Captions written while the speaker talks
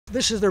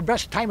this is their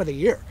best time of the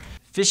year.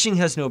 Fishing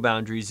Has No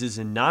Boundaries is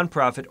a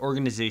nonprofit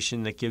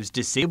organization that gives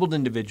disabled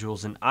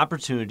individuals an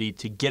opportunity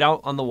to get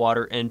out on the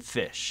water and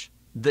fish.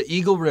 The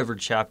Eagle River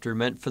chapter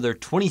meant for their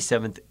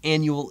 27th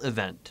annual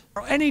event.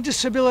 Any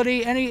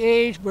disability, any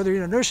age, whether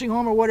you're in a nursing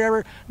home or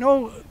whatever,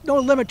 no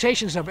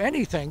limitations of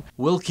anything.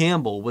 Will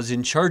Campbell was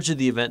in charge of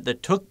the event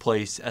that took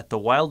place at the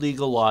Wild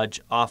Eagle Lodge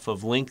off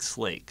of Lynx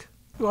Lake.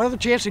 Another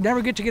chance they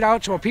never get to get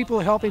out, so people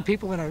are helping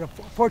people in a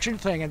fortunate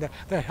thing, and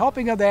the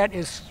helping of that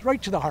is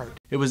right to the heart.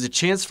 It was a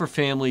chance for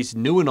families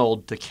new and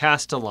old to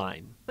cast a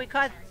line. We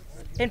caught,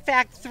 in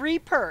fact, 3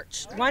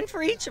 perch, 1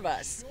 for each of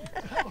us.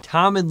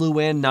 Tom and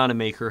Luann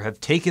Nonamaker have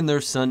taken their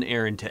son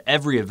Aaron to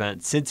every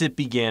event since it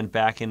began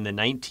back in the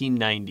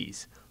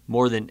 1990s,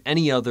 more than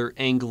any other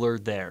angler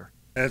there.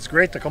 And it's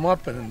great to come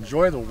up and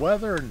enjoy the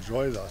weather,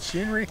 enjoy the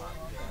scenery,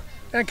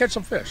 and catch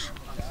some fish.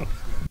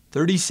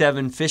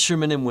 37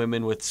 fishermen and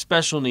women with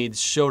special needs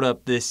showed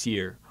up this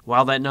year.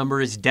 While that number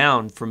is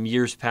down from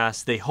years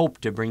past, they hope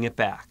to bring it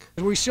back.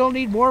 We still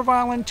need more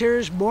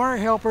volunteers, more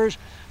helpers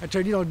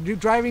to do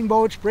driving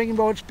boats, bringing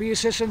boats, be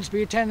assistants,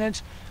 be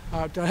attendants,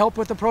 to help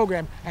with the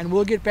program, and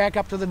we'll get back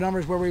up to the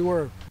numbers where we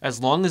were.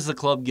 As long as the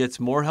club gets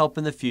more help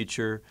in the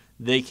future,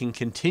 they can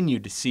continue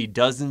to see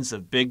dozens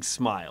of big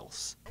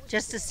smiles.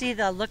 Just to see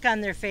the look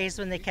on their face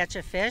when they catch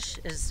a fish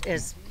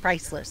is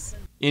priceless.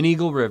 In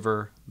Eagle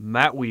River,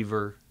 Matt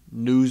Weaver,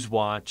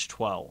 Newswatch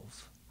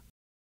 12.